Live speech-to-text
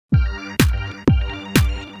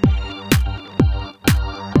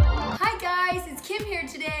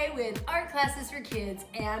with Art Classes for Kids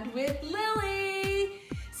and with Lily.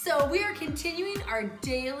 So we are continuing our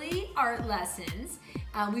daily art lessons.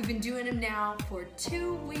 We've been doing them now for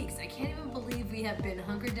 2 weeks. I can't even believe we have been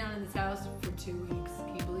hunkered down in this house for 2 weeks.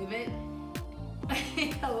 Can you believe it?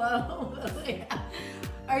 Hello, Lily.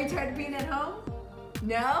 Are you tired of being at home?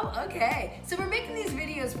 No? Okay. So we're making these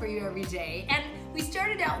videos for you every day, and we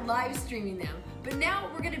started out live streaming them, but now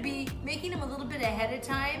we're going to be making them a little bit ahead of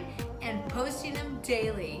time and posting them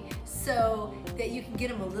daily so that you can get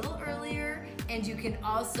them a little earlier, and you can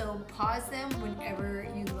also pause them whenever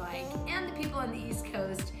you like, and the people on the East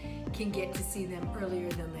Coast can get to see them earlier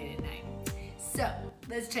than late at night. So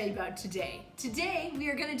let's tell you about today. Today we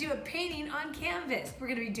are going to do a painting on canvas. We're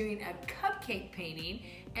going to be doing a cupcake painting.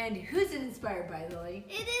 And who's it inspired by, Lily?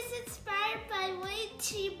 It is inspired by Wayne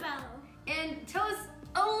Thiebaud. And tell us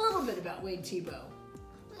a little bit about Wayne Thiebaud.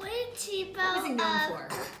 Wayne Thiebaud. What is he known for?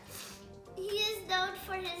 He is known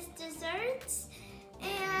for his desserts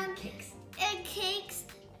and cakes. And cakes.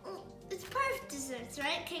 It's part of desserts,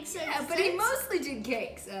 right? Cakes and desserts. But he mostly did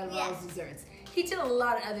cakes out of all his desserts. He did a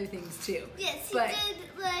lot of other things too. Yes, he did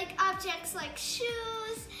like objects like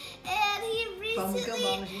shoes, and he recently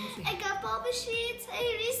gumball machines. And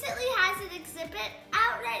he recently has an exhibit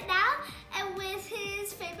out right now, and with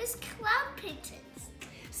his famous clown paintings.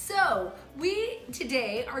 So we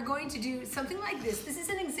today are going to do something like this. This is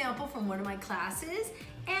an example from one of my classes,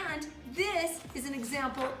 and this is an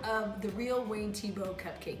example of the real Wayne Thiebaud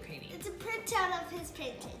cupcake painting. It's a printout of his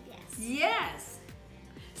painting. Yes. Yes.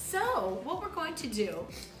 So what we're going to do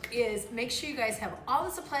is make sure you guys have all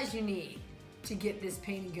the supplies you need to get this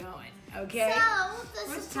painting going, okay? So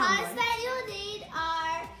the supplies that you'll need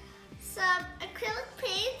are some acrylic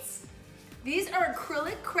paints. These are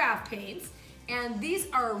acrylic craft paints, and these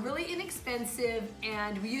are really inexpensive,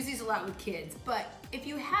 and we use these a lot with kids. But if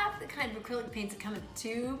you have the kind of acrylic paints that come in a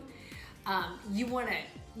tube, you want to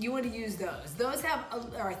use those. Those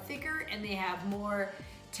are thicker and they have more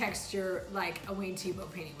texture like a Wayne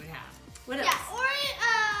Thiebaud painting would have. What else? Yeah, or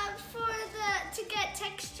to get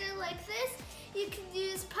texture like this, you can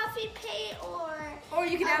use puffy paint or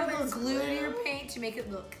you can add a little glue to your paint to make it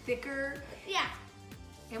look thicker. Yeah.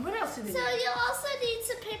 And what else do they need? So you'll also need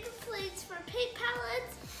some paper plates for paint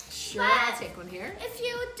palettes. Sure, I'll take one here. If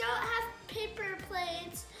you don't have paper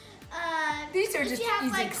plates, these are just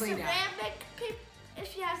easy to clean up.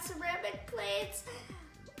 If you have ceramic plates,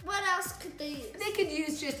 what else could they use? They could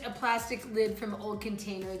use just a plastic lid from an old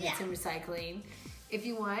container that's in recycling, if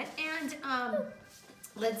you want. And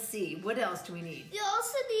let's see, what else do we need? You'll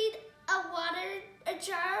also need a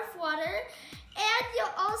jar of water, and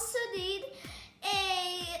you'll also need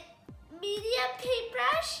a medium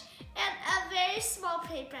paintbrush and a very small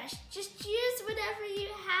paintbrush. Just use whatever you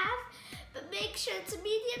have, but make sure it's a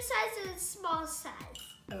medium size and a small size.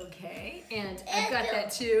 Okay, and I've got that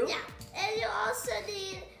too. Yeah, and you'll also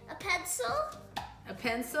need a pencil. A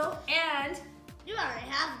pencil, and... You already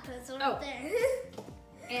have a pencil right there.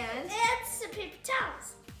 And some paper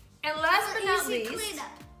towels. And last but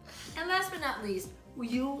not least,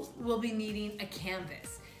 you will be needing a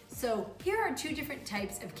canvas. So here are 2 different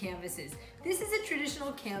types of canvases. This is a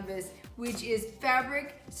traditional canvas, which is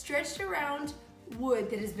fabric stretched around wood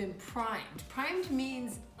that has been primed. Primed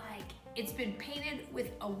means like it's been painted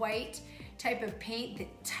with a white type of paint that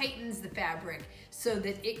tightens the fabric so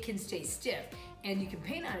that it can stay stiff and you can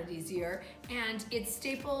paint on it easier, and it's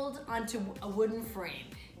stapled onto a wooden frame.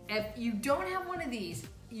 If you don't have one of these,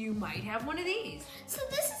 you might have one of these. So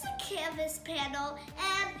this is a canvas panel,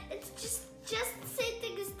 and it's just the same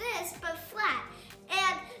thing as this, but flat.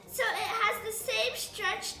 And so it has the same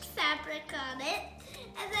stretched fabric on it,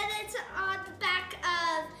 and then it's on the back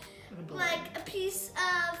of like a piece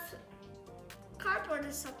of cardboard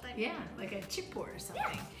or something. Yeah, like a chipboard or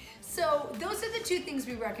something. Yeah. So those are the 2 things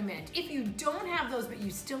we recommend. If you don't have those, but you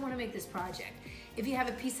still want to make this project, if you have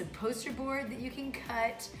a piece of poster board that you can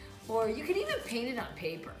cut, or you can even paint it on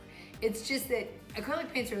paper. It's just that acrylic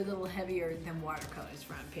paints are a little heavier than watercolors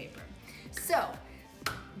for on paper. So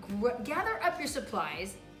gather up your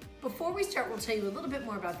supplies. Before we start, we'll tell you a little bit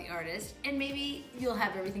more about the artist, and maybe you'll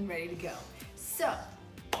have everything ready to go. So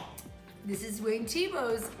this is Wayne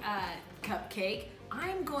Thiebaud's cupcake.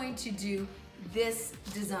 I'm going to do this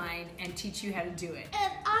design and teach you how to do it.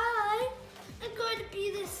 And I am going to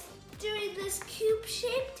be doing this cube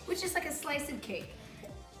shaped, which is like a slice of cake.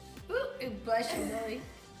 Ooh, bless you, Lily.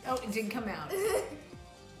 Oh, it didn't come out.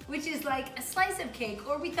 Which is like a slice of cake,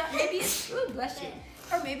 or we thought maybe it's, ooh, bless you,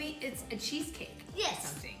 or maybe it's a cheesecake or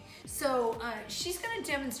something. So she's gonna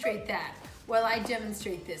demonstrate that while I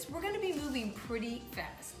demonstrate this. We're gonna be moving pretty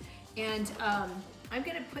fast. And I'm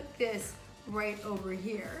gonna put this right over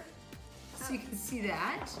here. so you can see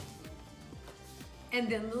that. And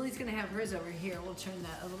then Lily's gonna have hers over here. We'll turn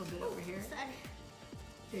that a little bit over here. Sorry.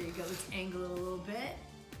 There you go, let's angle it a little bit.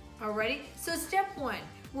 Alrighty, so step one,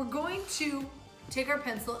 we're going to take our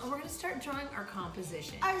pencil and we're gonna start drawing our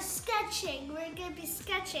composition. Our sketching, we're gonna be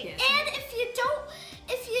sketching. Yes. And if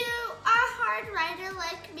you are a hard writer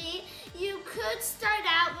like me, you could start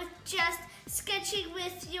out with just sketching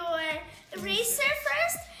with your eraser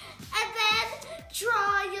first, and then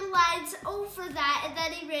draw your lines over that, and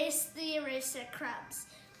then erase the eraser crumbs.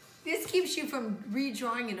 This keeps you from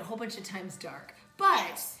redrawing it a whole bunch of times dark. But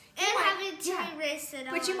Yes. And having to erase it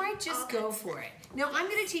but you might all just the go time. for it. Now I'm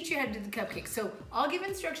going to teach you how to do the cupcake. So I'll give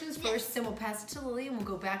instructions first, then we'll pass it to Lily and we'll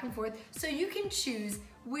go back and forth so you can choose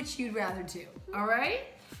which you'd rather do. All right?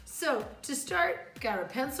 So to start, got our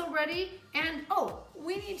pencil ready, and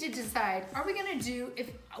we need to decide, are we going to do,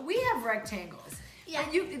 if we have rectangles. Yeah.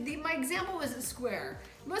 My example was a square.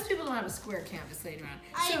 Most people don't have a square canvas laid around.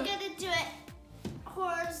 Are you gonna do it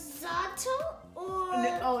horizontal or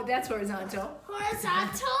That's horizontal.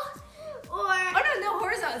 horizontal or No,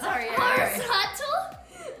 horizontal. Sorry. Yeah, horizontal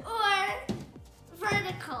or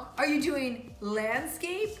vertical? Are you doing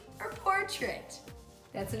landscape or portrait?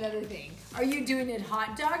 That's another thing. Are you doing it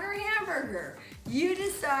hot dog or hamburger? You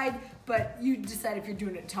decide, but you decide if you're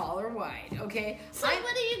doing it tall or wide, okay? So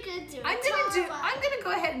what are you gonna do? I'm gonna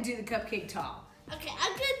go ahead and do the cupcake tall. Okay,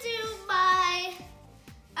 I'm gonna do my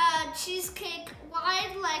cheesecake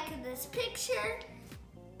wide like in this picture.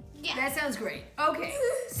 Yeah. That sounds great. Okay,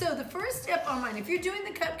 so the first step on mine, if you're doing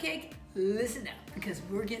the cupcake, listen up because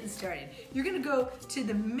we're getting started. You're gonna go to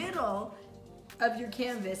the middle of your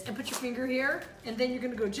canvas and put your finger here, and then you're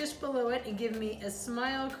gonna go just below it and give me a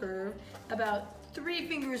smile curve about 3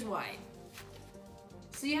 fingers wide.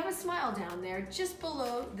 So you have a smile down there just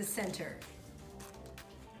below the center.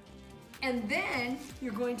 And then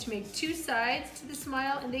you're going to make 2 sides to the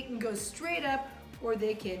smile, and they can go straight up or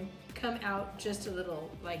they can come out just a little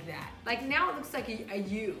like that. Like now it looks like a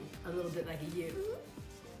U, a little bit like a U.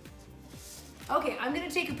 Okay, I'm gonna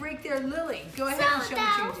take a break there. Lily, go ahead and show me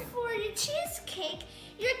what now you're doing. for your cheesecake,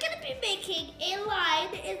 you're gonna be making a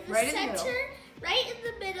line in the Right in the center, middle. right in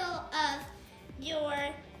the middle of your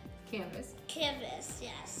Canvas. canvas,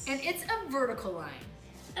 yes. And it's a vertical line.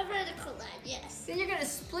 A vertical line, yes. Then you're gonna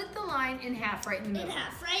split the line in half right in the In middle.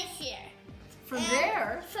 half, right here. From And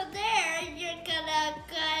there, you're gonna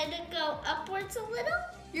kind of go upwards a little.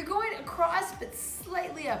 you're going across but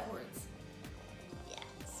slightly upwards. Yeah,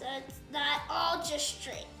 so it's not all just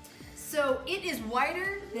straight. So it is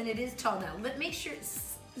wider than it is tall. Now, make sure,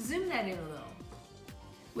 zoom that in a little.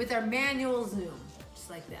 With our manual zoom, just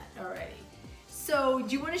like that, alrighty. So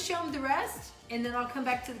do you want to show them the rest? And then I'll come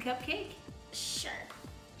back to the cupcake? Sure.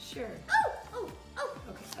 Sure. Oh.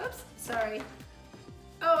 Okay, oops, sorry.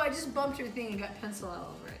 Oh, I just bumped your thing and got pencil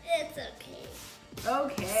all over it. It's okay.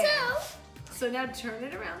 Okay. So now turn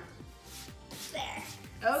it around. There.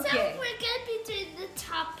 Okay. So we're gonna be doing the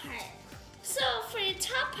top part. So for your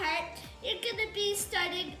top part, you're gonna be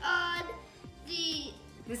starting on the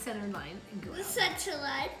center line and go out. center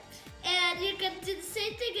line, and you're gonna do the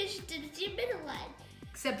same thing as you did with your middle line.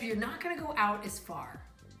 Except you're not gonna go out as far.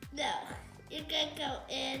 No, you're gonna go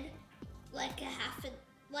in like a half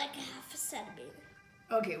a centimeter.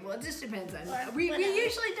 Okay, well it just depends on. Or We whatever.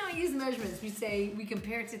 usually don't use measurements. We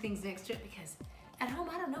compare it to things next to it because at home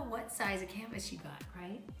I don't know what size of canvas you got,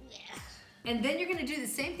 right? Yeah. And then you're gonna do the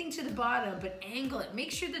same thing to the bottom, but angle it.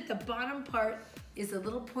 Make sure that the bottom part is a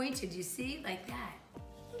little pointed, you see? Like that.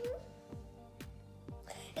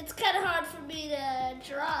 It's kind of hard for me to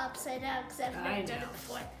draw upside down because I've I never done know. it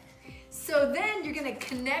before. So then you're gonna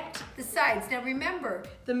connect the sides. Now remember,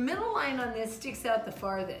 the middle line on this sticks out the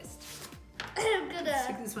farthest. I'm gonna.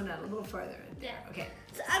 Stick this one out a little farther in there. Okay.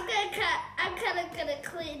 So I'm kind of gonna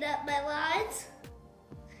clean up my lines.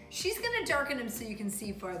 She's gonna darken them so you can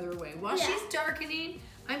see farther away. While Yeah. she's darkening,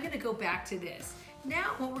 I'm gonna go back to this.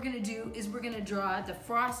 Now what we're gonna do is we're gonna draw the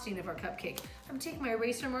frosting of our cupcake. I'm gonna take my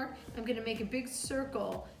eraser mark, I'm gonna make a big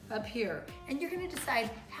circle up here. And you're gonna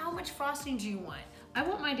decide how much frosting do you want. I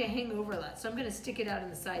want mine to hang over a lot, so I'm gonna stick it out in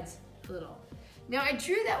the sides a little. Now I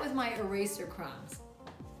drew that with my eraser crumbs.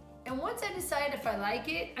 And once I decide if I like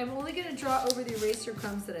it, I'm only gonna draw over the eraser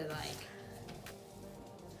crumbs that I like.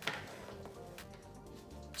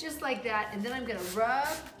 Just like that, and then I'm gonna rub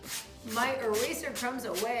my eraser crumbs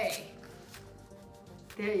away.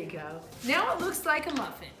 There you go. Now it looks like a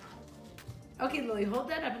muffin. Okay, Lily, hold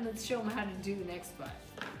that up and let's show them how to do the next part.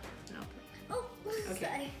 No. Oh, Okay.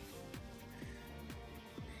 sorry.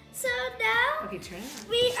 So now Okay, turn it on.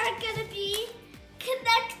 we are gonna be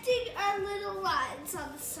connecting our little lines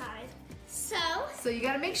on the side. So you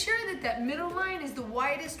gotta make sure that that middle line is the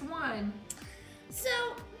widest one. So,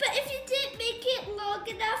 but if you didn't make it long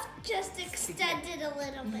enough, just extend it a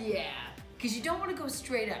little bit. Yeah, because you don't want to go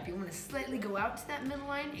straight up. You want to slightly go out to that middle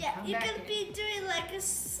line and Yeah, come you're back gonna in. be doing like a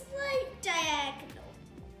slight diagonal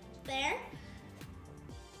there.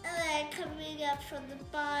 And then coming up from the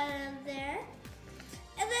bottom there.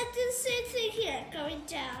 And then do the same thing here, going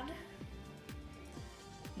down.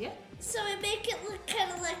 Yep. So we make it look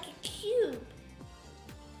kind of like a cube.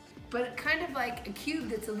 But kind of like a cube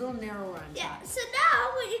that's a little narrower on Yeah, top. so now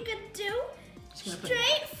what you're gonna do, Just gonna put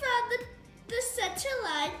straight from the center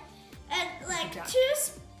line and like dot.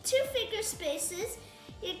 two finger spaces,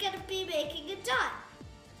 you're gonna be making a dot.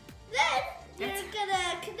 Then you're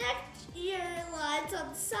gonna connect your lines on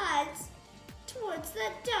the sides towards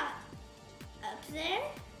that dot. Up there.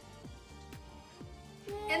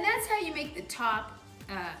 And that's how you make the top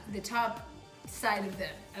side of the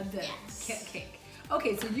Yes. cake.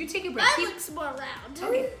 Okay, so you take a break. That Keep- looks more round.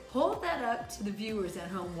 Okay, hold that up to the viewers at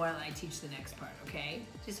home while I teach the next part, okay?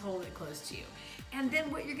 Just hold it close to you. And then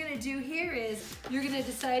what you're gonna do here is, you're gonna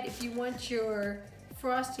decide if you want your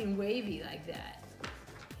frosting wavy like that,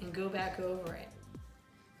 and go back over it.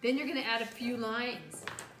 Then you're gonna add a few lines.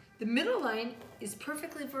 The middle line is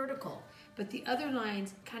perfectly vertical, but the other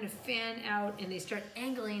lines kind of fan out and they start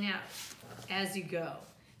angling out as you go.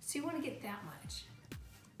 So you wanna get that much.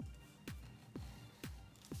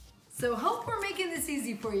 So hope we're making this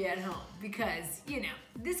easy for you at home because, you know,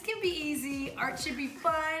 this can be easy, art should be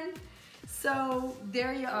fun. So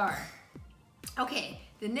there you are. Okay,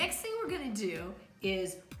 the next thing we're gonna do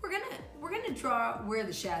is we're gonna draw where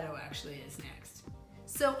the shadow actually is next.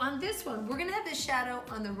 So on this one, we're gonna have the shadow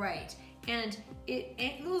on the right and it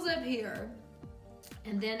angles up here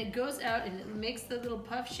and then it goes out and it makes the little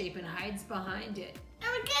puff shape and hides behind it. And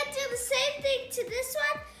we're gonna do the same thing to this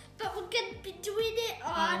one, but we're gonna be doing it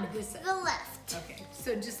on this side. the left. Okay,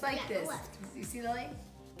 so just like Yeah, the this. left. You see, Lily?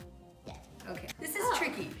 Yeah. Okay, this is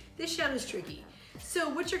tricky. This shadow's tricky. So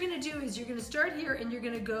what you're gonna do is you're gonna start here and you're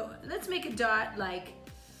gonna go, let's make a dot like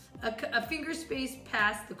a finger space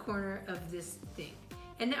past the corner of this thing.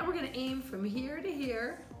 And now we're gonna aim from here to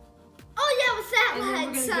here. Oh yeah, with that And then line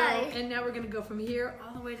we're gonna side. go, and now we're gonna go from here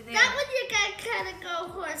all the way to there. That one you're gonna kind of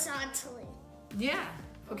go horizontally. Yeah.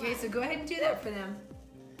 Okay, so go ahead and do that for them.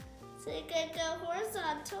 So you're gonna go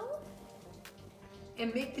horizontal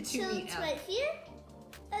And make the two till meet it's up. right here,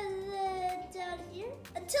 and then down here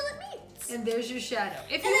until it meets. And there's your shadow.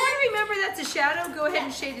 If you And want to remember that's a shadow, go ahead Yeah.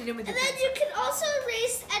 and shade it in with your And then pencil. you can also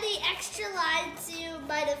erase any extra lines you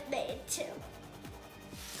might have made too.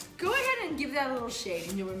 Go ahead and give that a little shade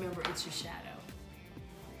and you'll remember it's your shadow.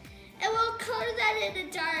 And we'll color that in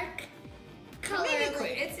a dark color. Maybe later.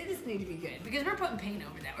 quick. It doesn't need to be good because we're putting paint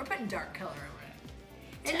over that. We're putting dark color over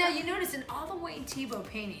it. And now you notice in all the Wayne Thiebaud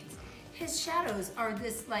paintings, his shadows are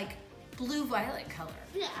this like blue-violet color.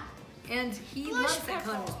 Yeah. And he Blush loves that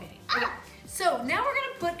color in his purple. painting. Ah. Okay, so now we're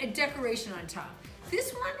gonna put a decoration on top.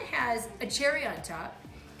 This one has a cherry on top,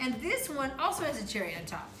 and this one also has a cherry on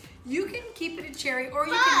top. You can keep it a cherry, or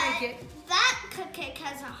you can make it. That cupcake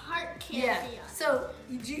has a heart candy Yeah. on it. So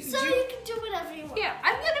So you can do whatever you want. Yeah,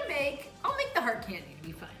 I'll make the heart candy to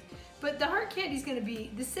be fun. But the heart candy is gonna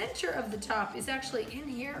be, the center of the top is actually in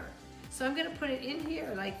here. So I'm gonna put it in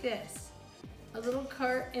here like this. A little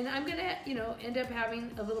cart, and I'm gonna, end up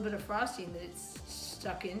having a little bit of frosting that it's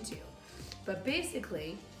stuck into. But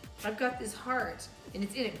basically, I've got this heart, and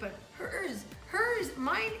it's in it, but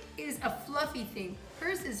mine is a fluffy thing.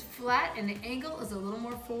 Hers is flat, and the angle is a little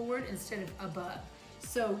more forward instead of above.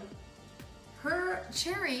 So her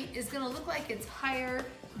cherry is gonna look like it's higher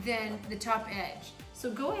than the top edge. So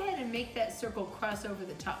go ahead and make that circle cross over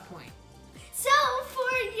the top point. So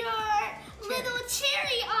for your little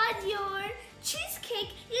cherry on your cheesecake,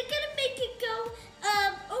 you're gonna make it go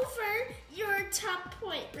over your top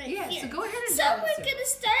point right Yeah, here. so go ahead and So draw it, we're sir. gonna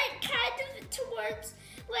start kind of towards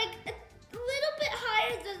like a little bit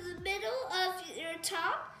higher than the middle of your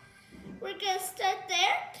top. We're gonna start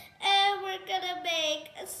there, and we're gonna make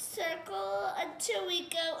a circle until we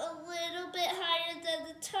go a little bit higher than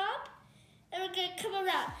the top, and we're gonna come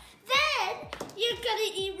around. Then you're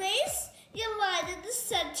gonna erase your line in the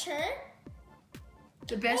center.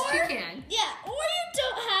 The best you can. Yeah, or you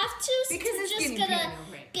don't have to, since Because we're it's just getting gonna painted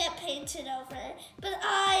over it. get painted over it. But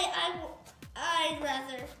I'd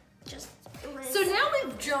rather just erase So it. now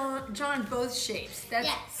we've drawn both shapes.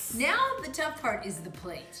 Yes. Now the tough part is the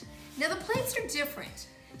plate. Now the plates are different.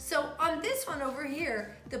 So on this one over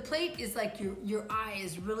here, the plate is like your eye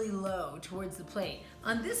is really low towards the plate.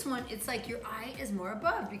 On this one, it's like your eye is more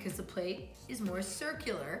above because the plate is more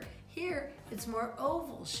circular. Here, it's more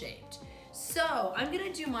oval shaped. So I'm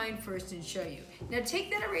gonna do mine first and show you. Now take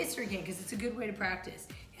that eraser again because it's a good way to practice.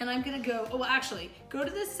 And I'm gonna go, oh well, actually, go to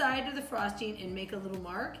the side of the frosting and make a little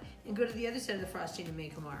mark, and go to the other side of the frosting and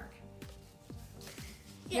make a mark.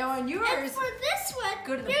 Yes. Now on yours, and for this one,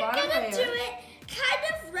 go to the you're bottom gonna layer. do it kind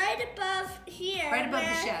of right above here. Right above the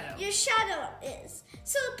where shadow. Your shadow is.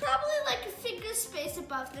 So probably like a finger space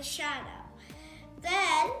above the shadow.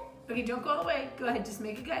 Then, okay, don't go all the way. Go ahead, just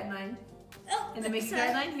make a guideline. oh, And then make a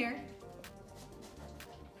guideline here.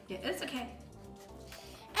 Yeah, that's okay.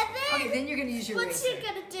 And then, Okay, then you're gonna use your what eraser. you're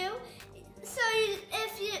gonna do, so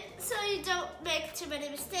you don't make too many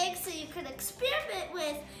mistakes, so you can experiment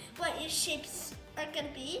with what your shapes are gonna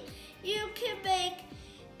be. You're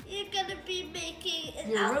gonna be making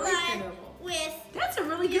an outline with That's a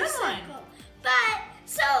really your good one. circle. But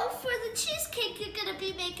so for the cheesecake, you're gonna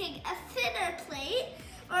be making a thinner plate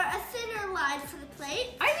or a thinner line for the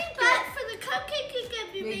plate. I think But for the cupcake, you're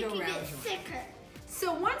gonna be Make a making it round one. thicker.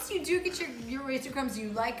 So once you do get your eraser crumbs, you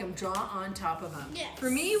like them, draw on top of them. Yes. For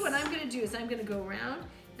me, what I'm gonna do is I'm gonna go around,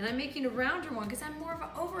 and I'm making a rounder one because I'm more of an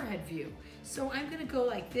overhead view. So I'm gonna go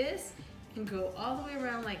like this and go all the way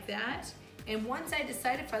around like that. And once I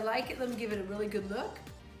decide if I like it, let me give it a really good look.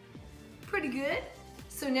 Pretty good.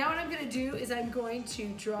 So now what I'm gonna do is I'm going to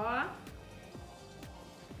draw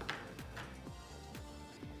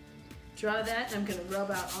that, and I'm gonna rub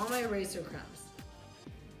out all my eraser crumbs.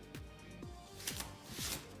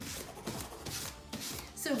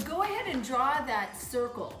 So go ahead and draw that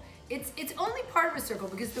circle. It's only part of a circle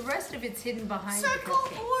because the rest of it's hidden behind Circle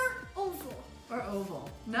the cupcake. or oval. Or oval.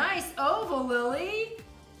 Nice oval, Lily.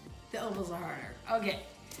 The ovals are harder. Okay.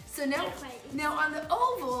 So now on the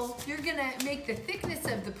oval, you're gonna make the thickness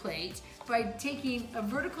of the plate by taking a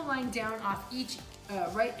vertical line down off each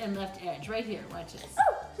right and left edge. Right here, watch this.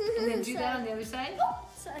 Oh! And then do that on the other side. Oh,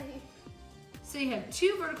 sorry. So you have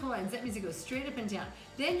two vertical lines. That means it goes straight up and down.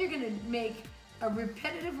 Then you're gonna make a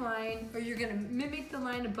repetitive line, or you're gonna mimic the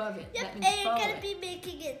line above it. Yep, That means and you're follow gonna it. be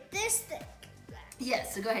making it this thick.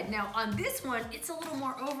 Yes, so go ahead. Now on this one, it's a little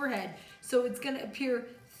more overhead. So it's gonna appear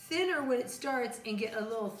thinner when it starts and get a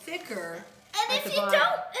little thicker And at if the you bottom.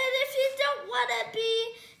 don't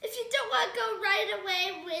want to go right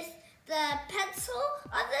away with the pencil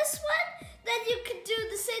on this one, then you can do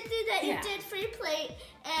the same thing that you Yeah. did for your plate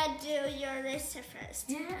and do your eraser first.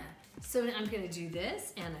 Yeah. So I'm gonna do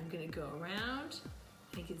this, and I'm gonna go around,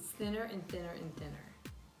 make it thinner and thinner and thinner.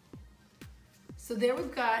 So there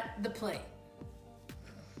we've got the plate.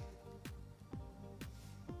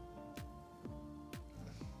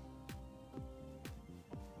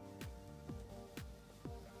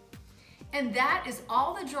 And that is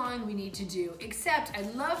all the drawing we need to do, except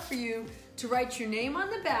I'd love for you to write your name on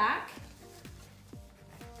the back,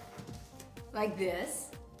 like this.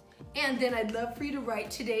 And then I'd love for you to write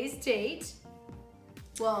today's date.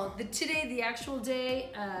 Well, today, the actual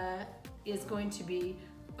day, is going to be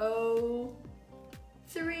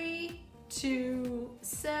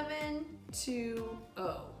 032720.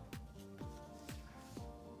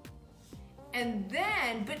 And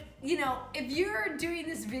then, but you know, if you're doing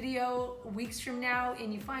this video weeks from now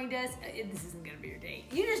and you find us, this isn't gonna be your date.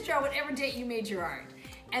 You just draw whatever date you made your art.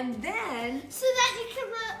 And then, So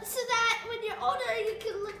that when you're older, you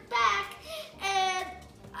can look back and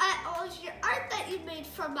at all of your art that you made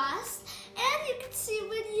from us, and you can see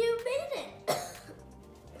when you made it.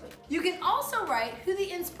 you can also write who the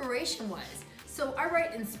inspiration was. So I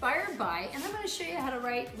write inspired by, and I'm gonna show you how to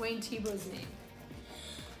write Wayne Thiebaud's name.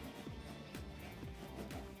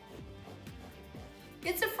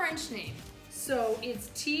 It's a French name. So it's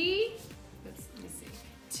let me see.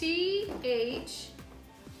 T-H,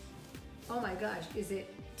 oh my gosh, is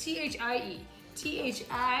it T-H-I-E?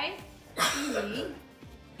 T-H-I-E,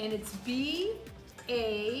 and it's B-A-U-T.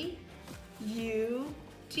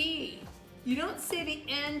 You don't say the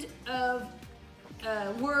end of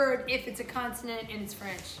a word if it's a consonant and it's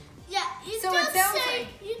French. Yeah, you So don't it sounds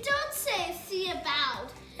say Thiebaud.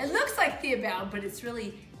 It looks like Thiebaud, but it's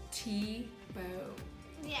really Thiebaud.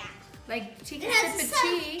 Yeah. Like take a It has sip a of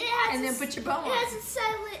tea and then put your bow It on. has a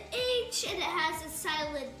silent H and it has a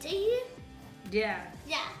silent D. Yeah.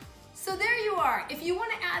 Yeah. So there you are. If you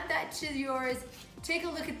want to add that to yours, take a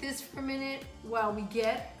look at this for a minute while we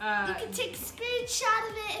get You can take a screenshot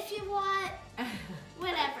of it if you want.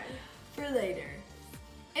 Whatever. for later.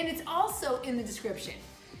 And it's also in the description.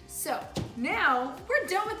 So now we're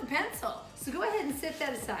done with the pencil. So go ahead and set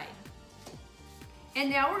that aside. And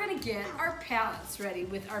now we're gonna get our palettes ready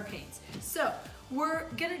with our paints. So we're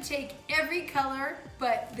gonna take every color,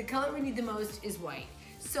 but the color we need the most is white.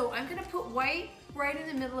 So I'm gonna put white right in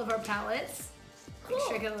the middle of our palettes. Make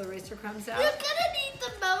sure I get all the eraser crumbs out. You're gonna need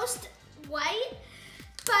the most white,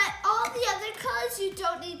 but all the other colors you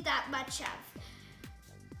don't need that much of.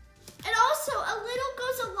 And also, a little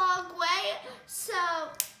goes a long way, so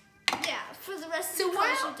yeah, for the rest of the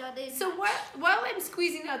colors you don't need much. While I'm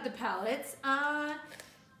squeezing out the palettes, I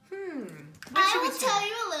will tell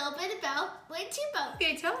you a little bit about Wayne Thiebaud.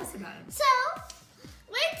 Okay, tell us about him. So,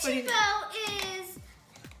 Wayne Thiebaud is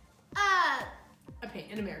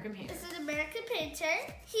an American painter. Is an American painter.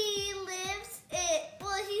 He lives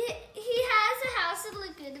he has a house in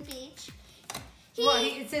Laguna Beach.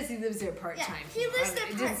 It says he lives there part-time. Yeah, he lives there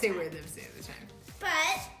part-time. It didn't say where he lives there at the time.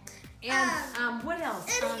 But And what else?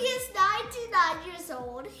 And he is 99 years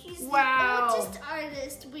old. He's the oldest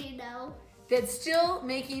artist we know. That's still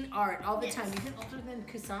making art all the time, even older than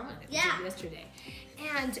Kusama that we did yesterday.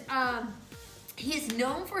 And he is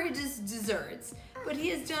known for his desserts, but he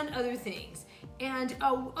has done other things. And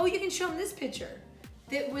you can show him this picture.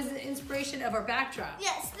 That was the inspiration of our backdrop.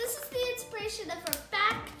 Yes, this is the inspiration of our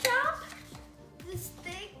backdrop. This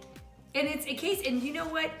thing. And it's a case, and you know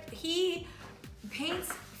what? He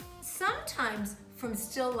paints sometimes from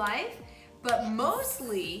still life, but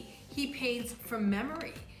mostly he paints from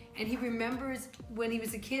memory. And he remembers when he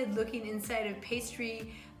was a kid looking inside of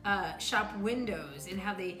pastry shop windows and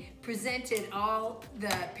how they presented all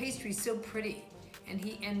the pastries so pretty,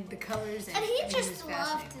 and the colors. And he just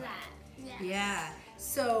loved that. Yes. Yeah.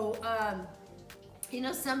 So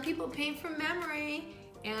some people paint from memory,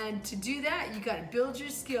 and to do that, you got to build your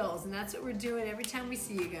skills, and that's what we're doing every time we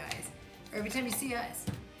see you guys, or every time you see us.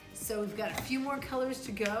 So we've got a few more colors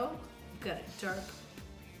to go. We've got a dark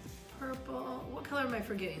purple. What color am I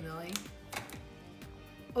forgetting, Lily?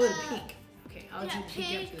 Oh, the pink. Okay, I'll do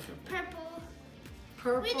pink after this one.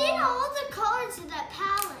 Purple. We need all the colors in that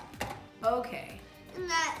palette. Okay.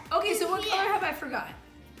 So what color have I forgot?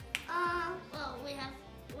 Well, we have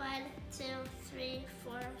 1, 2, 3,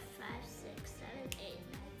 4, 5, 6, 7, 8,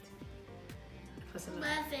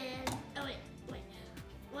 9, 10, 11. Oh wait.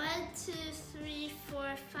 1, 2, 3,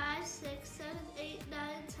 4, 5, 6, 7, 8, 9,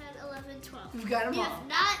 10, 11, 12. We've got them all. We have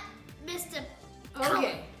not missed a color.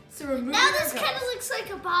 Okay, so remove now this kind of looks like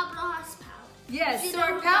a Bob Ross palette. Yes, so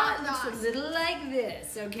our palette looks a little like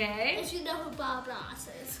this, okay? If you know who Bob Ross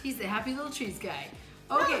is. He's the Happy Little Trees guy.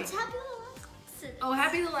 Okay. Okay. No, it's Happy Little Accidents. Oh,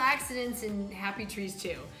 Happy Little Accidents and Happy Trees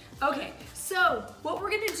too. Okay, so what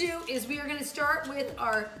we're gonna do is we are gonna start with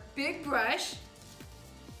our big brush,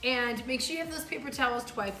 and make sure you have those paper towels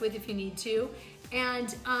to wipe with if you need to. And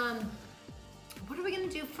what are we gonna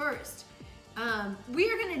do first?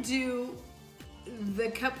 We are gonna do the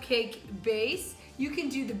cupcake base. You can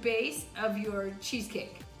do the base of your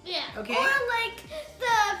cheesecake. Yeah. Okay. Or like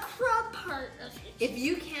the crumb part of it. If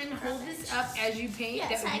you can hold this up as you paint,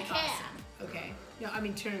 that would be awesome. Can. Okay. No, I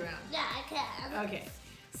mean turn around. Yeah, I can. Okay.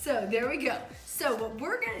 So there we go. So what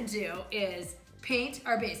we're gonna do is paint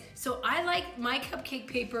our base. So I like my cupcake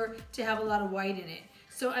paper to have a lot of white in it.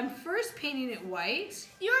 So I'm first painting it white.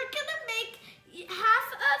 You're gonna make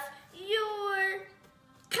half of your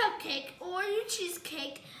cupcake or your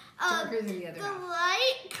cheesecake darker than the other half. The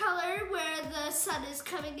light color where the sun is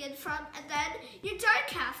coming in from, and then your dark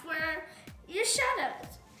half where your shadow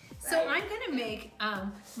is. So I'm gonna make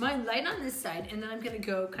mine light on this side, and then I'm gonna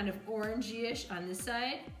go kind of orangey-ish on this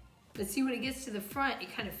side. But see, when it gets to the front,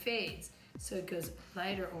 it kind of fades. So it goes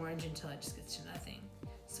lighter orange until it just gets to nothing.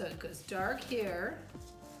 So it goes dark here.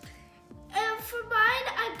 And for mine,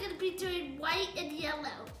 I'm gonna be doing white and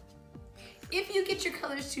yellow. If you get your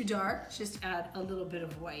colors too dark, just add a little bit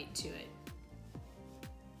of white to it.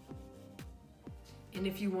 And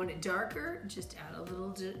if you want it darker, just add a little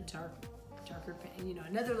darker paint,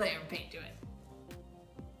 another layer of paint to it.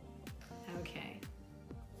 Okay.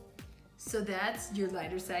 So that's your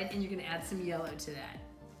lighter side, and you're gonna add some yellow to that.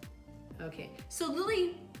 Okay, so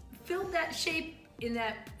Lily filled that shape in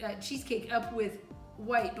that cheesecake up with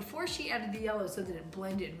white before she added the yellow so that it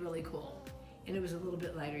blended really cool. And it was a little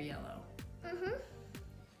bit lighter yellow. Mm-hmm.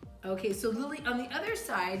 Okay, so Lily, on the other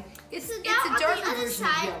side, it's a now darker on the other version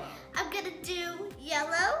side, of yellow. I'm gonna do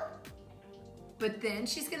yellow. But then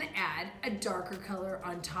she's gonna add a darker color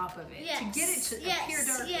on top of it to get it to appear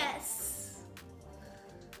darker. Yes.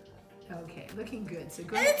 Okay, looking good. So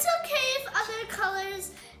go and it's okay if other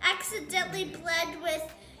colors accidentally blend with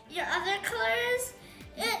your other colors.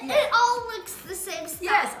 It all looks the same style.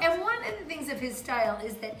 Yes, and one of the things of his style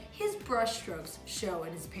is that his brush strokes show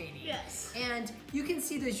in his painting. Yes. And you can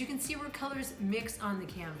see those. You can see where colors mix on the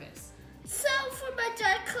canvas. So for my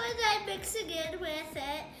dark color that I'm mixing in with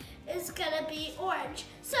it is gonna be orange.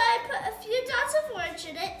 So I put a few dots of orange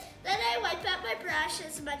in it, then I wipe out my brush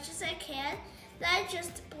as much as I can, then I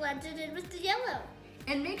just blend it in with the yellow.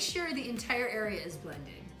 And make sure the entire area is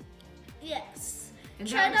blended. Yes. And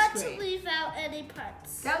Try not great. to leave out any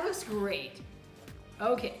parts. That looks great.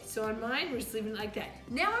 Okay, so on mine, we're just leaving it like that.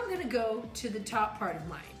 Now I'm gonna go to the top part of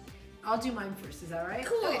mine. I'll do mine first, is that right?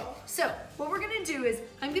 Cool. Okay, so what we're gonna do is,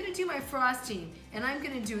 I'm gonna do my frosting, and I'm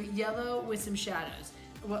gonna do it yellow with some shadows.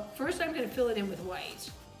 Well, first I'm gonna fill it in with white.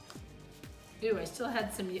 Ooh, I still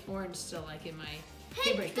had some orange still like in my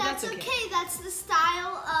paintbrush, Hey, but that's okay. That's the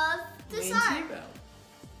style of this Wayne art. Thiebaud.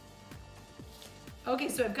 Okay,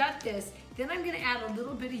 so I've got this. Then I'm gonna add a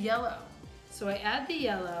little bit of yellow. So I add the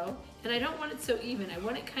yellow, and I don't want it so even. I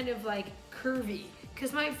want it kind of like curvy,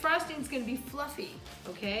 because my frosting's gonna be fluffy,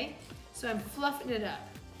 okay? So I'm fluffing it up.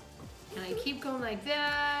 And I keep going like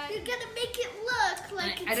that. You're gonna make it look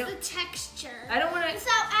like it's the texture. I don't want to.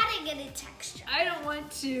 Without adding any texture. I don't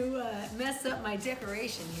want to mess up my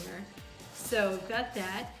decoration here. So I've got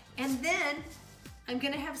that. And then I'm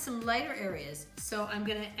gonna have some lighter areas. So I'm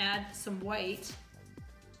gonna add some white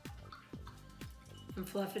and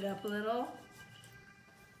fluff it up a little.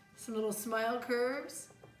 Some little smile curves.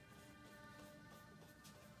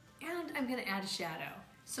 And I'm gonna add a shadow.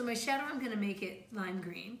 So my shadow, I'm gonna make it lime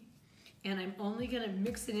green. And I'm only gonna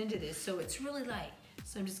mix it into this so it's really light.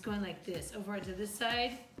 So I'm just going like this over to this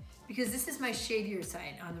side, because this is my shadier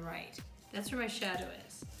side on the right. That's where my shadow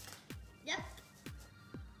is. Yep.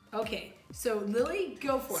 Okay, so Lily,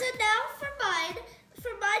 go for So it. now for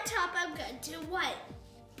my top, I'm gonna do white.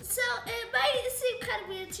 So it might seem kind of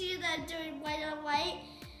weird to you that I'm doing white on white,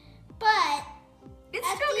 but It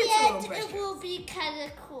at still the gets a little end, brush it will be kind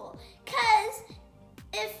of cool. Because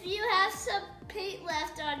if you have some paint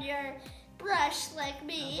left on your brush like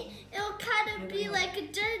me, it will kind of be like a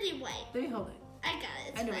dirty white. Let me hold it. I got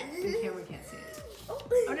it. I know It's the fine. camera can't see it. Oh,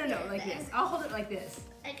 Oh, no, like this. I'll hold it like this,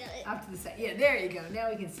 I got it. off to the side. Yeah, there you go. Now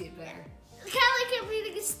we can see it better. Kind of like I'm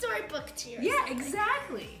reading a storybook to you. or Yeah, something.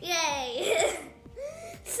 exactly. Yay!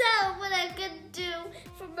 So what I'm gonna do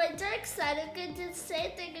for my dark side, I'm gonna do the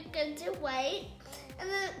same thing. I'm gonna do white, and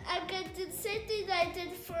then I'm gonna do the same thing that I did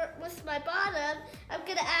with my bottom. I'm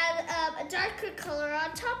gonna add a darker color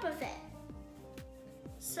on top of it.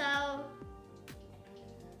 So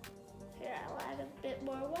here, I'll add a bit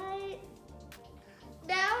more white.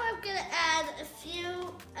 Now I'm gonna add a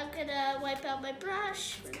few. I'm gonna wipe out my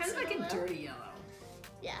brush. It's kind of like a dirty yellow.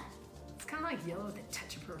 Yeah. It's kind of like yellow with a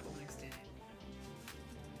touch of purple mixed in it.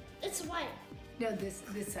 It's white. No, this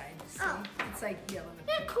side. See? Oh. It's like yellow. with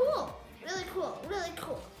They're cool. Really cool. Really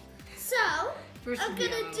cool. So, First I'm the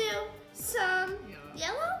gonna yellow. do some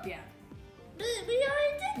yellow? Yeah. We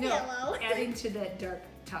already did No, yellow. adding to that dark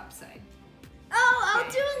top side. Oh, I'll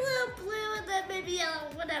Okay. do a little blue and then maybe yellow,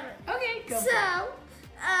 whatever. Okay, go So, for it.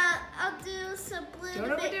 I'll do some blue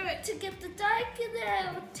Don't overdo it. to get the dark in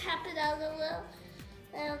there. I'll tap it out a little.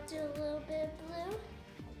 I'll do a little bit of blue.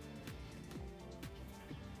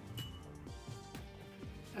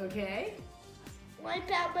 Okay. Wipe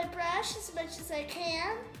out my brush as much as I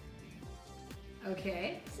can.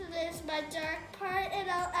 Okay. So there's my dark part, and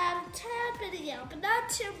I'll add a tad bit of yellow, but not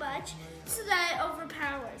too much, so that it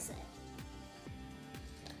overpowers it.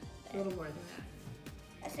 A little more than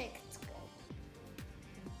that. I think it's good.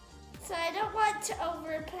 So I don't want to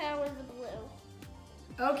overpower the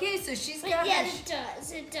blue. Okay, so she's But got yet her. it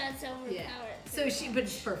does. It does overpower it. So but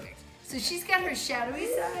it's perfect. So she's got her shadowy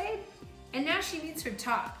side, and now she needs her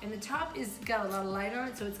top. And the top is got a lot of light on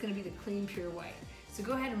it, so it's going to be the clean, pure white. So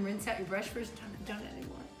go ahead and rinse out your brush first. Don't add any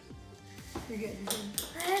more. You're good.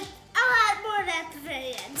 You're good. I'll add more at the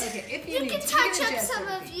very end. Okay, if you You need can to, touch you up can adjust some of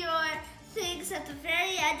everything. your things at the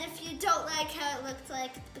very end if you don't like how it looked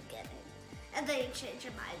like at the beginning. And then you change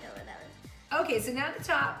your mind or whatever. Okay, so now the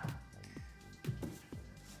top.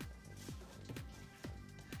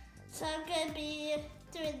 So I'm gonna be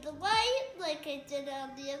doing the white like I did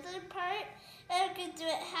on the other part. And I'm gonna do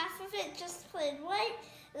it half of it just plain white,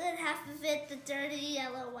 and then half of it the dirty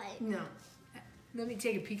yellow white. No. Let me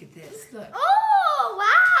take a peek at this. Look. Oh,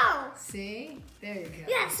 wow! See? There you go.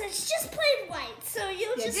 Yeah, so it's just plain white. So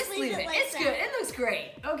you Yeah, just leave it like it's that. good. It looks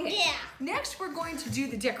great. Okay. Yeah. Next, we're going to do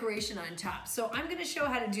the decoration on top. So I'm going to show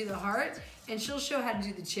how to do the heart, and she'll show how to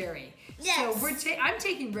do the cherry. Yes. So I'm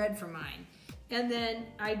taking red for mine, and then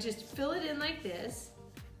I just fill it in like this,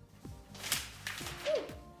 Ooh.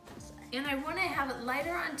 and I want to have it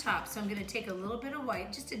lighter on top. So I'm going to take a little bit of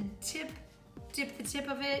white, just to dip the tip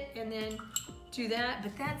of it, and then do that.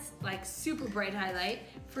 But that's like super bright highlight.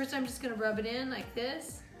 First, I'm just going to rub it in like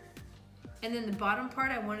this. And then the bottom part,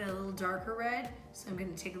 I want it a little darker red. So I'm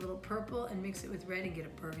gonna take a little purple and mix it with red and get a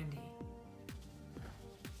burgundy.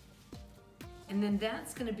 And then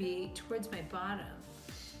that's gonna be towards my bottom.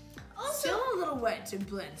 Also, Still a little wet to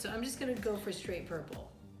blend, so I'm just gonna go for straight purple.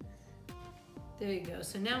 There you go.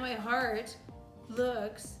 So now my heart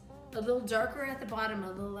looks a little darker at the bottom,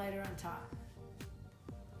 a little lighter on top.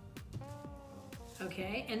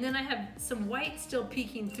 Okay, and then I have some white still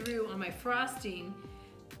peeking through on my frosting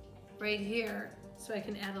right here, so I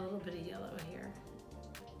can add a little bit of yellow here.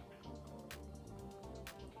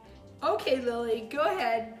 Okay, Lily, go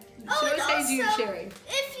ahead. Show us how you do your cherry.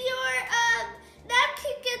 If your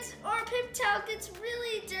napkin gets or paper towel gets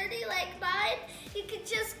really dirty like mine, you can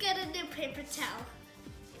just get a new paper towel.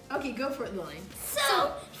 Okay, go for it, Lily.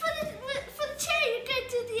 So for the cherry, you're going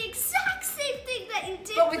to do the exact same thing that you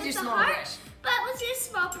did with your small brush. But with your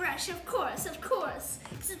small brush, of course,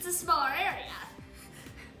 because it's a smaller area.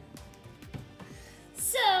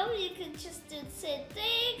 So you can just do the same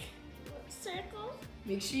thing, circle.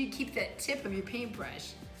 Make sure you keep that tip of your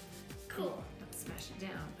paintbrush. Cool. Don't smash it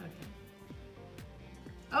down. Okay.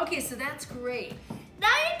 Okay, so that's great.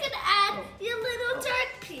 Now you're gonna add your little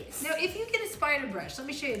dark piece. Now, if you get a spider brush, let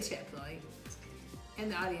me show you a tip, Lily,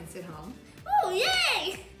 and the audience at home. Oh,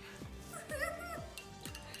 yay!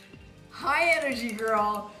 High energy,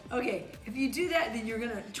 girl. Okay, if you do that, then you're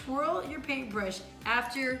gonna twirl your paintbrush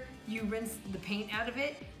after you rinse the paint out of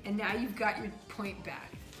it, and now you've got your point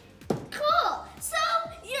back. Cool. So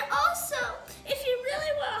you're also, if you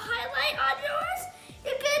really want to highlight on yours,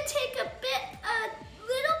 you're gonna take a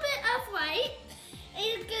little bit of white, and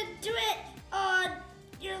you're gonna do it on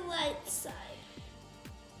your light side.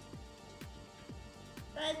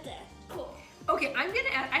 Right there. Cool. Okay, I'm gonna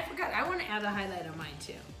add, I forgot, I wanna add a highlight on mine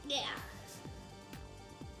too. Yeah.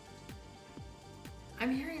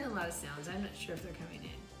 I'm hearing a lot of sounds. I'm not sure if they're coming in.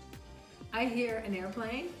 I hear an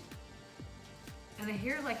airplane, and I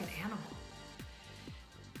hear like an animal.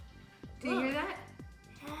 Do you hear that?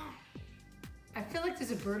 Yeah. I feel like there's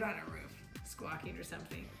a bird on a roof, squawking or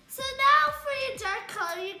something. So now for your dark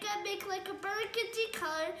color, you're gonna make like a burgundy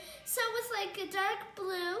color. So with like a dark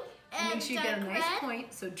blue and make sure you dark get a nice red.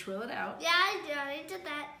 point, so twirl it out. Yeah, I already did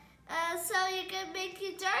that. So you're gonna make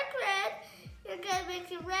your dark red. You're gonna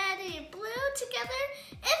make your red and your blue together.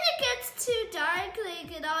 If it gets too dark, then you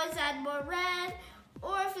can always add more red.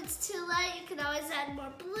 Or if it's too light, you can always add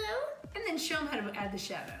more blue. And then show them how to add the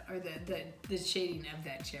shadow, or the shading of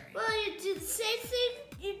that cherry. Well, you do the same thing.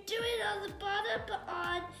 You do it on the bottom, but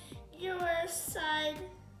on your side,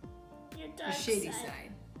 your dark The shady side.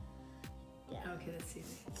 side. Yeah. Okay, let's see.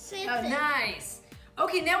 Same Oh, thing. nice.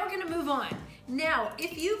 Okay, now we're gonna move on. Now,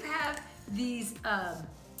 if you have these,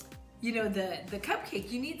 you know, the cupcake,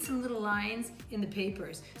 you need some little lines in the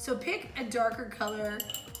papers. So pick a darker color.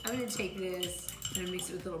 I'm gonna take this, I'm gonna mix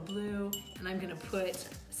it with a little blue, and I'm gonna put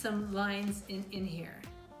some lines in here.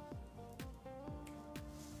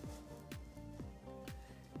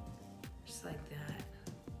 Just like that.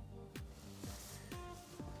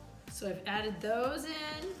 So I've added those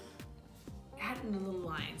in. Add in the little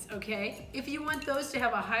lines, okay? If you want those to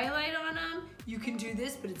have a highlight on them, you can do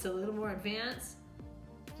this, but it's a little more advanced.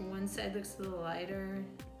 One side looks a little lighter.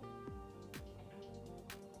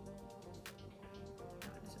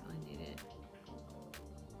 That one doesn't really need it.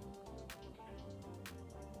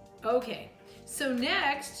 Okay, so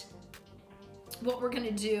next, what we're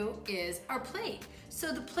gonna do is our plate.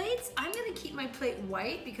 So the plates, I'm gonna keep my plate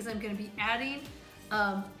white because I'm gonna be adding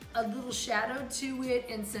a little shadow to it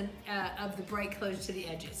and some of the bright colors to the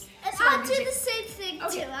edges. And So I'll do the same thing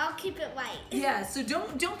Okay. too. I'll keep it white. Yeah, so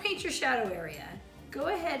don't paint your shadow area. Go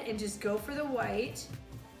ahead and just go for the white.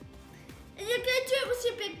 And you're gonna do it with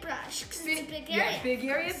your big brush because it's a big area. Yeah, big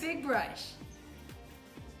area, big brush.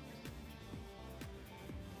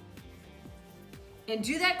 And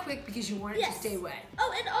do that quick because you want it to stay wet.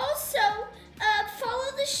 Oh, and also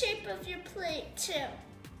follow the shape of your plate too.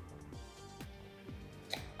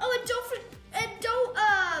 Oh, and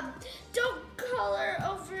don't color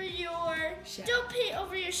over your Shadow. Don't paint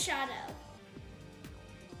over your shadow.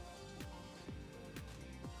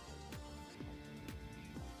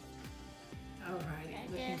 Alright,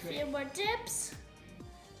 Get looking a great. few more dips.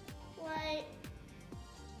 White.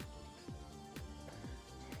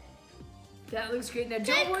 That looks great. Now Okay,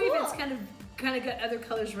 don't worry if cool. it's kind of got other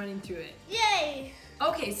colors running through it. Yay!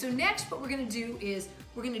 Okay, so next what we're gonna do is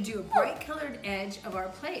we're gonna do a bright colored edge of our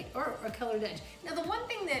plate, or a colored edge. Now the one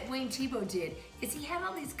thing that Wayne Thiebaud did is he had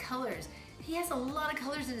all these colors. He has a lot of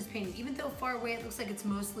colors in his painting, even though far away it looks like it's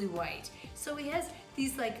mostly white. So he has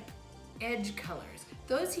these like edge colors.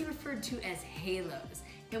 Those he referred to as halos.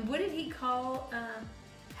 And what did he call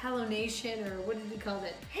halonation, or what did he call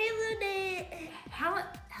it?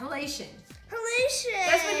 Halation. Halation.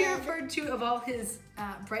 That's what he referred to of all his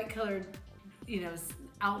bright colored, you know,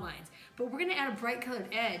 outlines. But we're gonna add a bright colored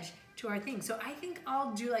edge to our thing. So I think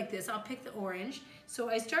I'll do like this. I'll pick the orange. So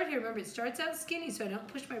I start here, remember it starts out skinny so I don't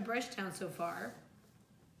push my brush down so far.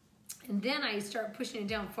 And then I start pushing it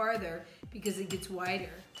down farther because it gets wider,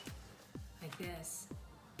 like this.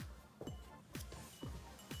 And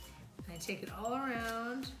I take it all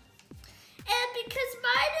around. And because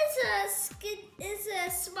mine is a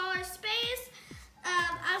smaller space,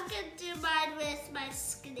 I'm gonna do mine with my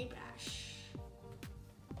skinny brush.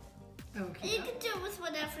 Okay. And you can do it with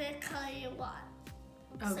whatever color you want.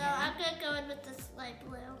 Okay. So I'm gonna go in with this light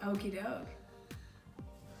blue. Okie doke.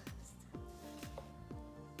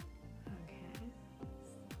 Okay.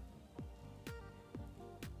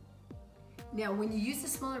 Now, when you use the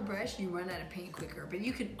smaller brush, you run out of paint quicker, but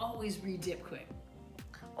you can always re-dip quick.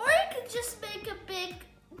 Or you can just make a big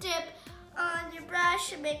dip on your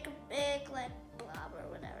brush and make a big like blob or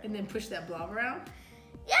whatever. And then push that blob around?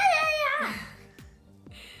 Yeah.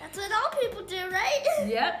 That's what all people do, right?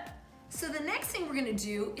 Yep. So the next thing we're gonna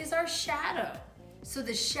do is our shadow. So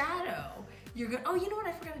the shadow, you're gonna, oh, you know what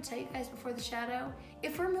I forgot to tell you guys before the shadow?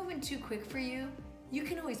 If we're moving too quick for you, you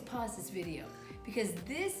can always pause this video because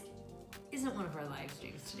this isn't one of our live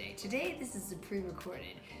streams today. Today, this is a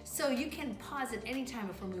pre-recorded. So you can pause at any time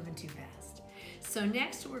if we're moving too fast. So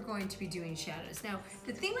next we're going to be doing shadows. Now,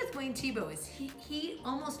 the thing with Wayne Thiebaud is he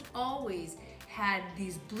almost always had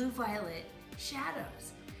these blue-violet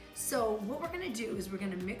shadows. So what we're gonna do is we're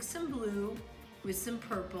gonna mix some blue with some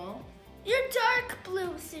purple. Your dark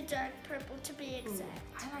blue with your dark purple to be exact.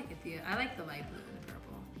 Ooh, I like it, Thea. I like the light blue and the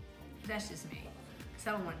purple. That's just me, because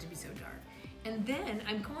I don't want it to be so dark. And then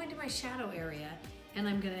I'm going to my shadow area and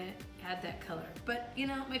I'm gonna add that color. But you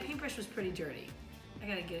know, my paintbrush was pretty dirty. I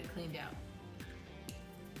gotta get it cleaned out.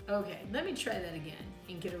 Okay, let me try that again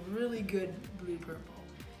and get a really good blue purple.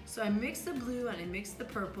 So I mixed the blue and I mixed the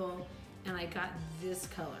purple and I got this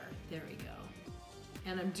color. There we go.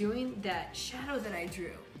 And I'm doing that shadow that I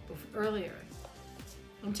drew earlier.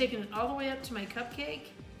 I'm taking it all the way up to my cupcake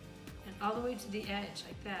and all the way to the edge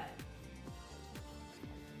like that.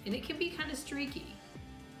 And it can be kind of streaky.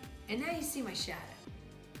 And now you see my shadow.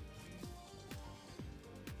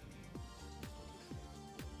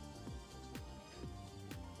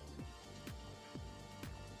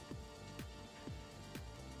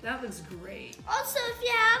 That looks great. Also, if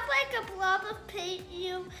you have like a blob of paint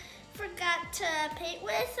you forgot to paint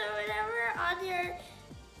with or whatever on your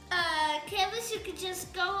canvas, you could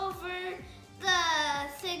just go over the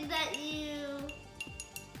thing that you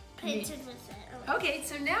painted with it. Okay,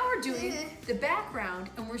 so now we're doing the background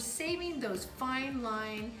and we're saving those fine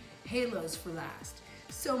line halos for last.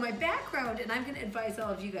 So my background, and I'm gonna advise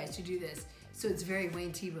all of you guys to do this, so it's very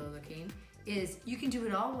Wayne Thiebaud looking, is you can do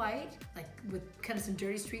it all white, like with kind of some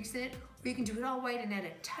dirty streaks in it, or you can do it all white and add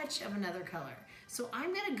a touch of another color. So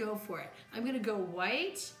I'm gonna go for it. I'm gonna go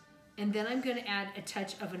white, and then I'm gonna add a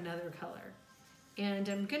touch of another color. And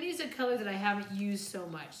I'm gonna use a color that I haven't used so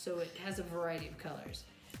much, so it has a variety of colors.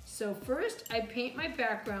 So first, I paint my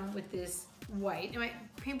background with this white, and my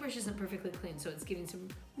paintbrush isn't perfectly clean, so it's getting some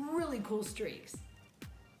really cool streaks.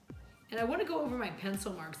 And I wanna go over my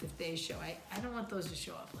pencil marks if they show. I don't want those to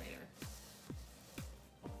show up later.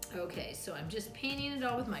 Okay, so I'm just painting it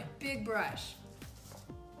all with my big brush.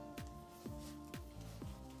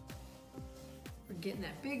 We're getting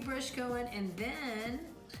that big brush going, and then...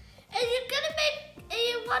 And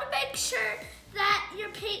you want to make sure that your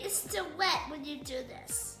paint is still wet when you do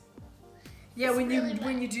this. Yeah, it's when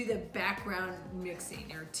really you do the background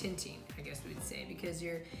mixing or tinting, I guess we would say, because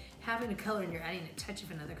you're having a color and you're adding a touch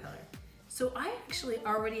of another color. So I actually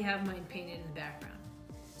already have mine painted in the background.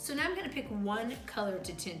 So now I'm gonna pick one color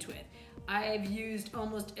to tint with. I've used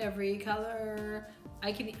almost every color.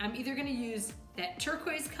 I'm either gonna use that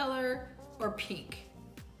turquoise color or pink.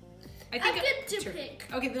 I'm gonna do pink.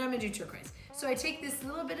 Okay, then I'm gonna do turquoise. So I take this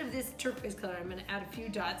little bit of this turquoise color, I'm gonna add a few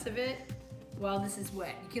dots of it while this is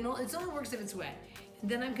wet. It only works if it's wet. And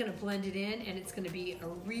then I'm gonna blend it in and it's gonna be a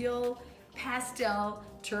real pastel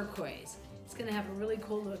turquoise. It's gonna have a really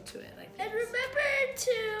cool look to it. Like this. And remember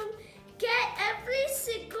to get every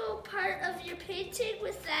single part of your painting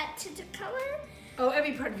with that tinted color. Oh,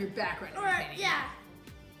 every part of your background. Or, yeah.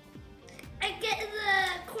 And get in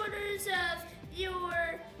the corners of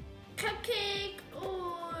your cupcake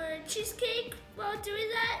or cheesecake while doing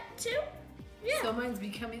that too. Yeah. So mine's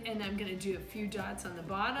becoming, and I'm gonna do a few dots on the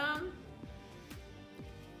bottom.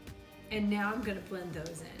 And now I'm gonna blend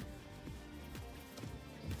those in.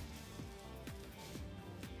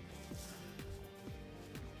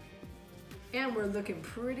 And we're looking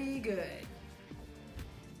pretty good.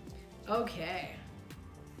 Okay.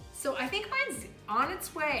 So I think mine's on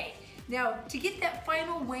its way. Now, to get that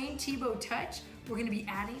final Wayne Thiebaud touch, we're gonna be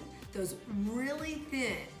adding those really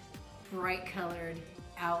thin, bright colored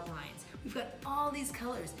outlines. We've got all these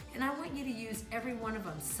colors, and I want you to use every one of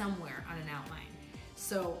them somewhere on an outline.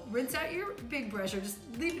 So rinse out your big brush, or just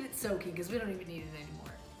leave it soaking because we don't even need it anymore.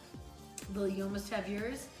 Lily, you almost have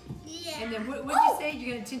yours? Yeah. And then what did you say?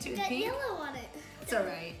 You're gonna tint it with got pink? yellow on it. It's all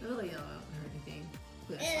right. A little yellow won't hurt anything.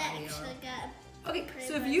 Ooh, that's It a lot of actually yellow. got Okay, pretty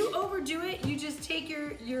so if much. you overdo it, you just take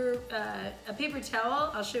your a paper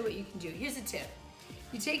towel. I'll show you what you can do. Here's a tip.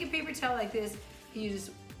 You take a paper towel like this, and you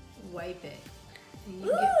just wipe it. And you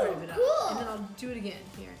can get part of it cool. up. And then I'll do it again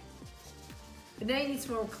here. But now you need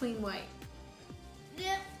some more clean white.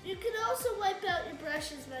 Yeah, you can also wipe out your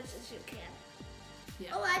brush as much as you can. Yeah.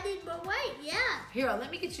 Oh, I need more white, yeah. Here, let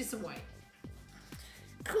me get you some white.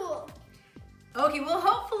 Cool. Okay, well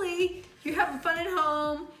hopefully you're having fun at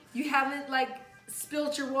home. You haven't like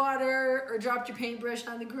spilt your water or dropped your paintbrush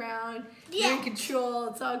on the ground. Yeah. You're in control,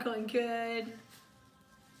 it's all going good.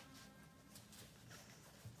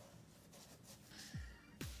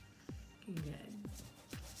 Good.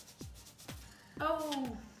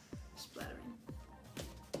 Oh, splattering.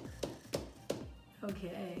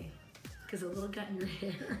 Okay, because a little got in your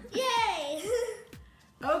hair. Yay!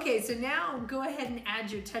 Okay, so now go ahead and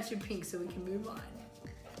add your touch of pink so we can move on.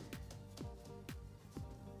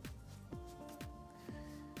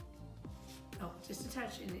 Oh, just a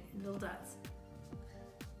touch in little dots.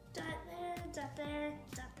 Dot there, dot there,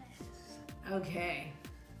 dot there. Okay.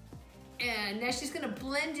 And now she's gonna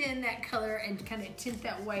blend in that color and kind of tint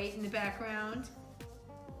that white in the background.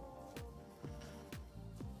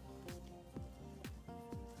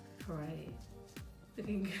 All right.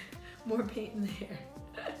 Looking good. More paint in there.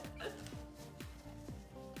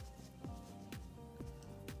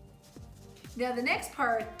 Now the next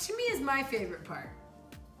part, to me, is my favorite part.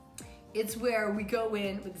 It's where we go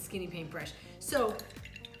in with the skinny paintbrush. So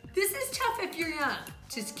this is tough if you're young.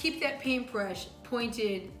 Just keep that paintbrush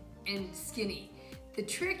pointed and skinny. The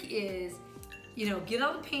trick is, you know, get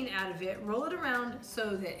all the paint out of it, roll it around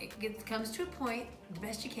so that it comes to a point the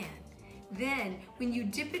best you can. Then, when you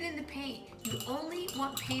dip it in the paint, you only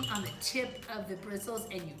want paint on the tip of the bristles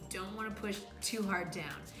and you don't want to push too hard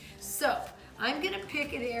down. So, I'm gonna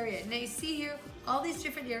pick an area. Now you see here, all these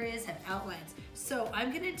different areas have outlines. So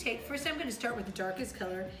I'm gonna take, first I'm gonna start with the darkest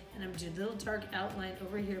color, and I'm gonna do a little dark outline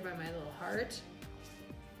over here by my little heart.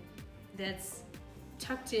 That's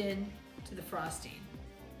tucked in to the frosting.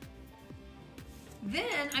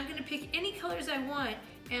 Then I'm gonna pick any colors I want,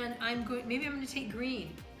 and maybe I'm gonna take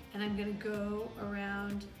green, and I'm gonna go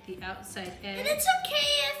around the outside edge. And it's okay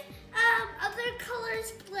if other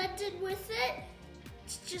colors blended with it.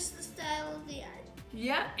 It's just the style of the art.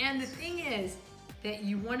 Yeah, and the thing is that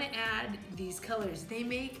you want to add these colors. They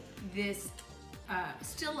make this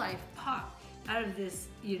still life pop out of this,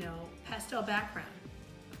 you know, pastel background.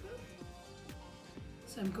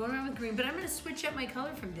 So I'm going around with green, but I'm going to switch up my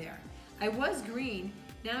color from there. I was green,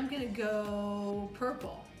 now I'm going to go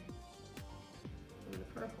purple. Go to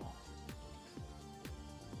purple.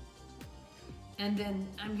 And then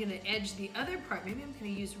I'm going to edge the other part. Maybe I'm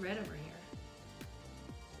going to use red over here.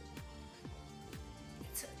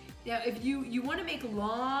 Now, if you want to make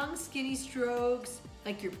long, skinny strokes,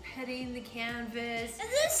 like you're petting the canvas, And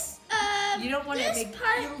this, you don't want to make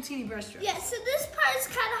part, little teeny brush strokes. yeah, so this part is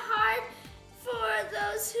kind of hard for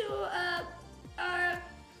those who are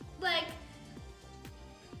like,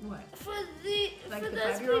 What? for Like for the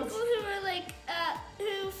those 5-year-olds? people who are like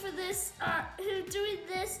who for this are who doing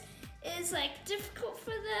this is like difficult for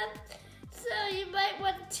them. So you might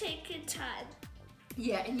want to take your time.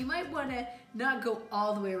 Yeah, and you might want to not go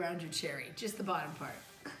all the way around your cherry, just the bottom part.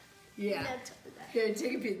 Yeah. No, don't do that. Here,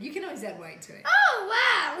 take a peek. You can always add white to it. Oh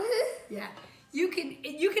wow! Yeah. You can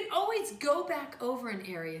always go back over an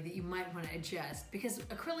area that you might want to adjust, because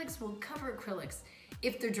acrylics will cover acrylics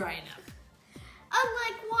if they're dry enough.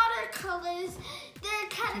 Unlike watercolors, they're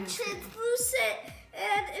kind of translucent,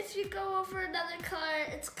 and if you go over another color,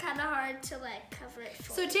 it's kind of hard to like cover it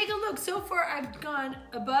fully. So take a look. So far I've gone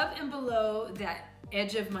above and below that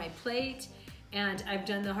edge of my plate, and I've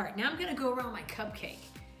done the heart. Now I'm gonna go around my cupcake.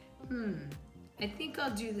 I think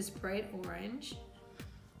I'll do this bright orange,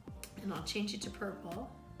 and I'll change it to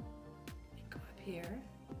purple. Go up here.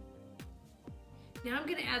 Now I'm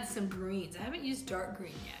gonna add some greens. I haven't used dark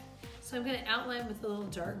green yet. So I'm gonna outline with a little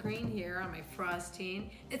dark green here on my frosting.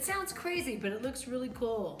 It sounds crazy, but it looks really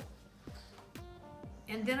cool.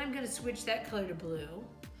 And then I'm gonna switch that color to blue.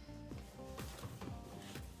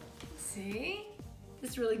 See?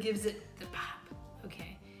 This really gives it the pop.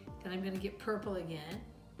 Okay, then I'm gonna get purple again.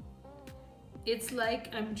 It's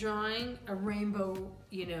like I'm drawing a rainbow,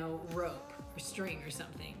 you know, rope or string or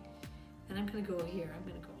something. And I'm gonna go here. I'm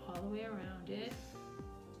gonna go all the way around it.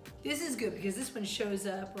 This is good because this one shows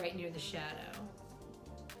up right near the shadow.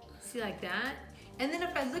 See, like that? And then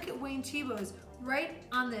if I look at Wayne Thiebaud's, right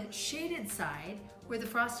on the shaded side where the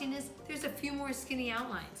frosting is, there's a few more skinny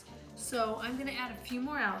outlines. So I'm gonna add a few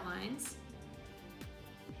more outlines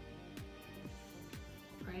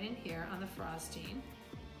right in here on the frosting.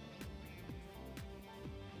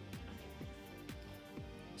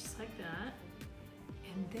 Just like that.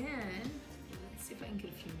 And then, let's see if I can get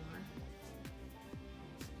a few more.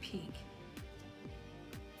 Pink.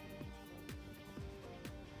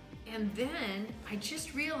 And then I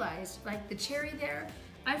just realized, like the cherry there,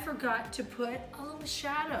 I forgot to put a little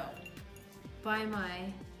shadow by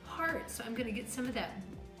my heart. So I'm gonna get some of that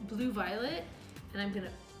blue violet and I'm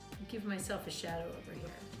gonna give myself a shadow over here.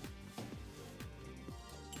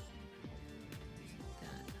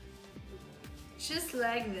 Just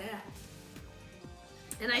like that.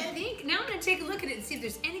 And I think, now I'm gonna take a look at it and see if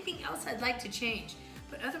there's anything else I'd like to change.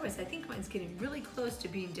 But otherwise, I think mine's getting really close to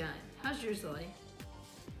being done. How's yours, Lily?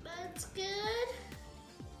 That's good.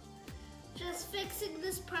 Just fixing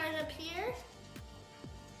this part up here.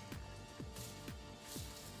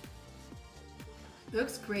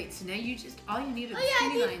 Looks great. So now you just, all you need are the skinny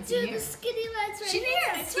lines in here. Oh yeah, I need to do the skinny lines right She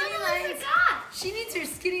here. needs the skinny lines. Forgot. She needs her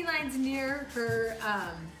skinny lines near her,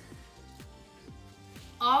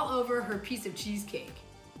 all over her piece of cheesecake.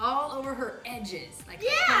 All over her edges, like the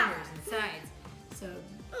corners and sides. So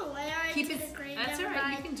oh, I already keep did it. a green. That's all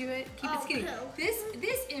right. You can do it. Keep it skinny. Cool.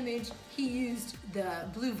 This image, he used the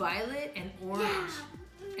blue violet and orange.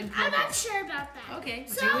 And I'm not sure about that. Okay.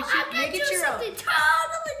 So I'm gonna do something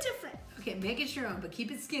totally different. Okay, make it your own, but keep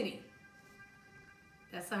it skinny.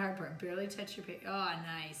 That's the hard part. Barely touch your paper. Oh,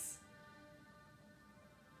 nice.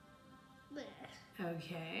 There.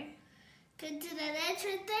 Okay. Can do that edge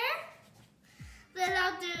right there. Then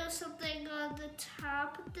I'll do something on the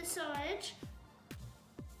top of this orange.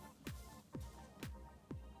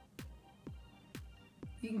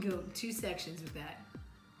 You can go 2 sections with that.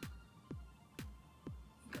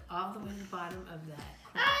 Go all the way to the bottom of that.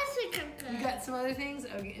 I think I'm good. You got some other things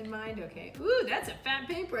in mind? Okay. Ooh, that's a fat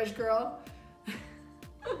paintbrush, girl.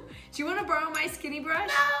 Do you want to borrow my skinny brush?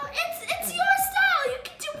 No, it's your style. You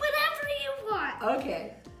can do whatever you want.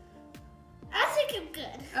 Okay. I think I'm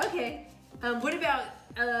good. Okay. What about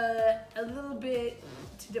a little bit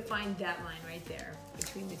to define that line right there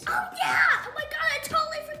between the two? Oh yeah! Oh my god, I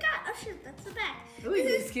totally forgot. Oh shoot, that's the back. Oh, you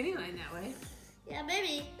did a skinny line that way. Yeah,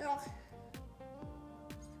 maybe. Oh.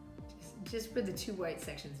 Just where the 2 white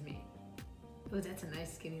sections meet. Oh, that's a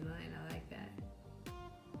nice skinny line. I like that.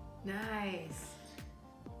 Nice.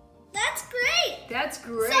 That's great. That's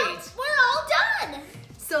great. So we're all done.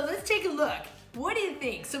 So let's take a look. What do you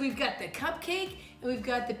think? So we've got the cupcake and we've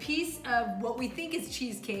got the piece of what we think is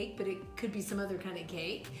cheesecake, but it could be some other kind of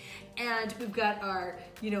cake. And we've got our,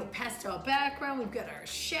 pastel background, we've got our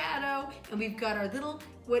shadow, and we've got our little,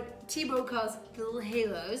 what Thiebaud calls the little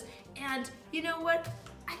halos. And you know what?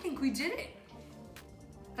 I think we did it.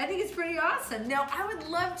 I think it's pretty awesome. Now, I would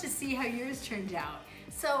love to see how yours turned out.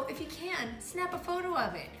 So if you can, snap a photo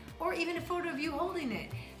of it, or even a photo of you holding it,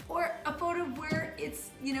 or a photo where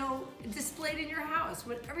it's, displayed in your house,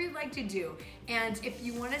 whatever you'd like to do. And if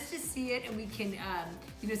you want us to see it and we can,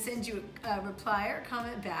 send you a reply or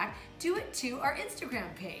comment back, do it to our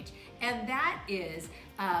Instagram page. And that is,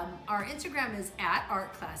 our Instagram is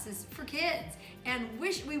 @ArtClassesForKids. And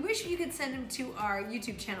we wish you could send them to our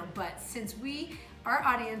YouTube channel, but since our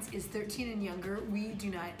audience is 13 and younger, we do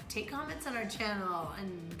not take comments on our channel,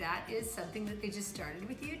 and that is something that they just started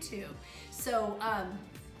with YouTube. So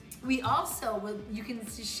we also you can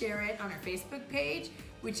share it on our Facebook page,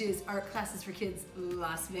 which is Art Classes for Kids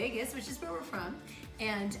Las Vegas, which is where we're from,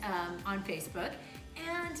 and on Facebook.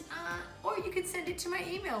 And or you could send it to my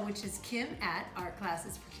email, which is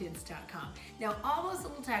kim@artclassesforkids.com. Now, all those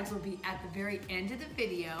little tags will be at the very end of the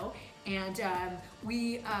video, and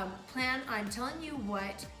we plan on telling you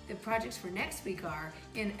what the projects for next week are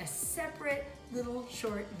in a separate little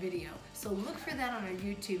short video. So look for that on our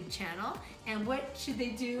YouTube channel. And what should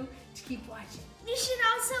they do to keep watching? You should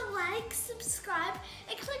also like, subscribe,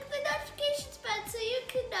 and click the notifications button so you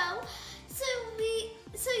can know,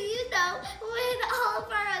 so you know when all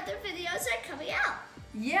of our other videos are coming out.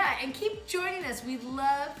 Yeah, and keep joining us. We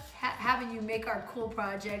love having you make our cool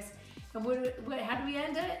projects. And how do we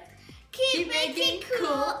end it? Keep making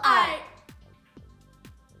cool art.